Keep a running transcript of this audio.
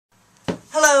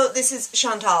Hello, this is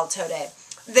Chantal Tode.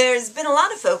 There's been a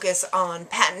lot of focus on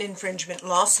patent infringement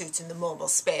lawsuits in the mobile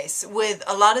space, with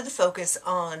a lot of the focus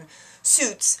on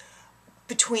suits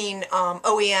between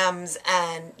OEMs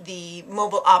and the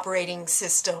mobile operating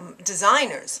system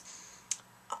designers.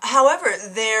 However,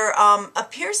 there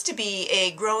appears to be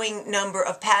a growing number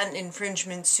of patent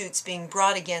infringement suits being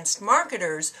brought against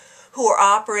marketers who are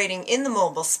operating in the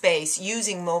mobile space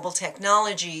using mobile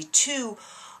technology to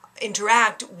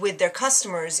interact with their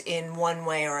customers in one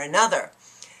way or another.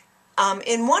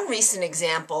 In one recent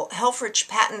example, Helfrich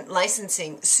Patent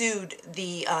Licensing sued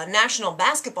the National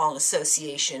Basketball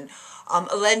Association,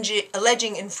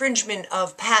 alleging infringement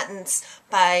of patents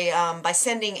by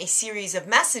sending a series of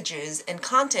messages and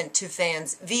content to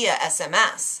fans via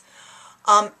SMS.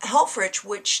 Helfrich,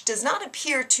 which does not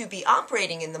appear to be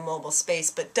operating in the mobile space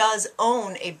but does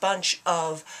own a bunch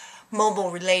of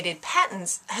mobile-related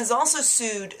patents, has also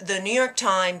sued the New York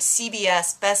Times,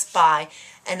 CBS, Best Buy,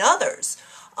 and others.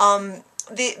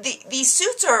 These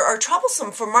suits are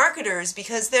troublesome for marketers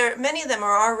because many of them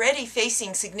are already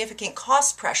facing significant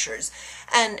cost pressures,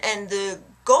 and the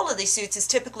goal of these suits is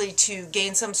typically to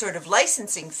gain some sort of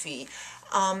licensing fee.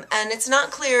 And it's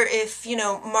not clear if,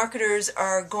 marketers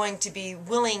are going to be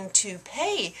willing to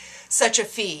pay such a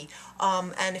fee.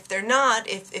 And if they're not,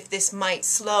 if this might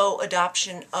slow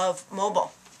adoption of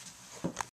mobile.